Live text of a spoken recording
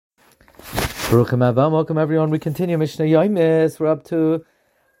Baruchim Abba, welcome everyone. We continue Mishnah Yomis. We're up to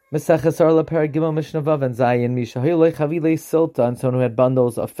Meseches Arla Perek Gimel Mishnah Vav and Zayin Mishahilei Chavilei Silta, and someone who had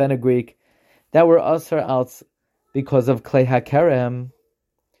bundles of fenugreek that were usher out because of Klei HaKerem.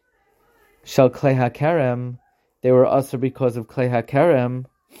 Shall Klei HaKerem, they were usher because of Klei HaKerem.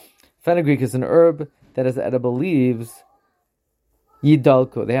 Fenugreek is an herb that has edible leaves.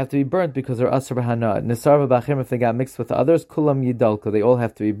 Yidalko, they have to be burnt because they're usher b'hana. Nisar v'bachim, if they got mixed with others, kulam yidalko, they all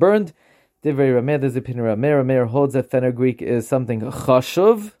have to be burned. Divrei Rameir, there's a opinion Rameir. Rameir holds that fenugreek is something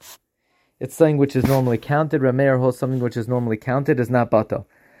chashuv. It's something which is normally counted. Rameir holds something which is normally counted is not batal.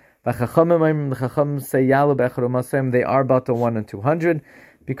 The Chachamim say yalu be'echad u'masayim, they are batal 1 and 200,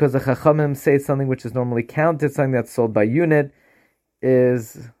 because the Chachamim say it's something which is normally counted, something that's sold by unit,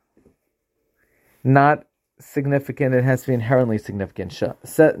 is not significant. It has to be inherently significant.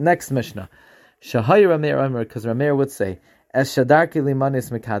 Next Mishnah. Shahay Rameir Amr, because Rameir would say, as shadarki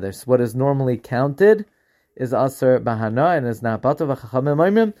limanis mekadesh, what is normally counted is aser bahana and is not batal.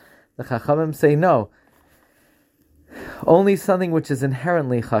 The Chachamim say no. Only something which is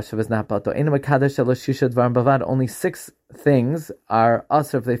inherently chashuv is not batal. Ein mekadesh elo shisha dvarim bavad. Only 6 things are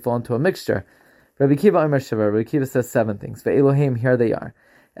aser if they fall into a mixture. Rabbi Kiva Omer Shavar. Rabbi Kiva says 7 things. Ve'elohim, here they are.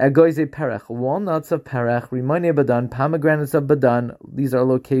 Egoize perech, walnuts of perech, rimoni badan, pomegranates of badan. These are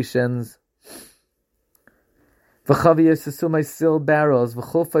locations. V'chaviyos sesumai sil barrels,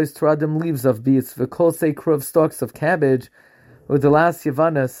 v'chulfais teradim leaves of beets, v'kol seikruv stalks of cabbage, u'delas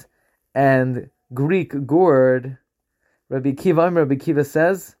yavanas, and Greek gourd. Rabbi Kiva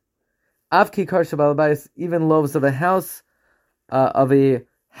says, Avki kar shabalabais, even loaves of a house, of a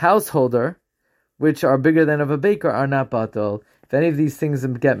householder, which are bigger than of a baker, are not batal. If any of these things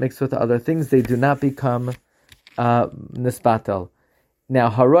get mixed with other things, they do not become nisbatal. Now,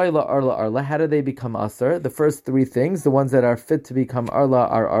 haroy arla arla, how do they become asar? The first 3 things, the ones that are fit to become arla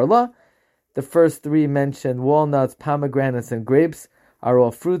are arla. The first 3 mentioned, walnuts, pomegranates, and grapes, are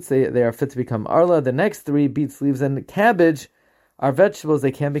all fruits. They are fit to become arla. The next 3, beets, leaves, and cabbage, are vegetables.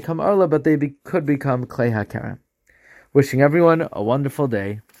 They can become arla, but they could become klei hakerem. Wishing everyone a wonderful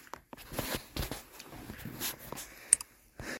day.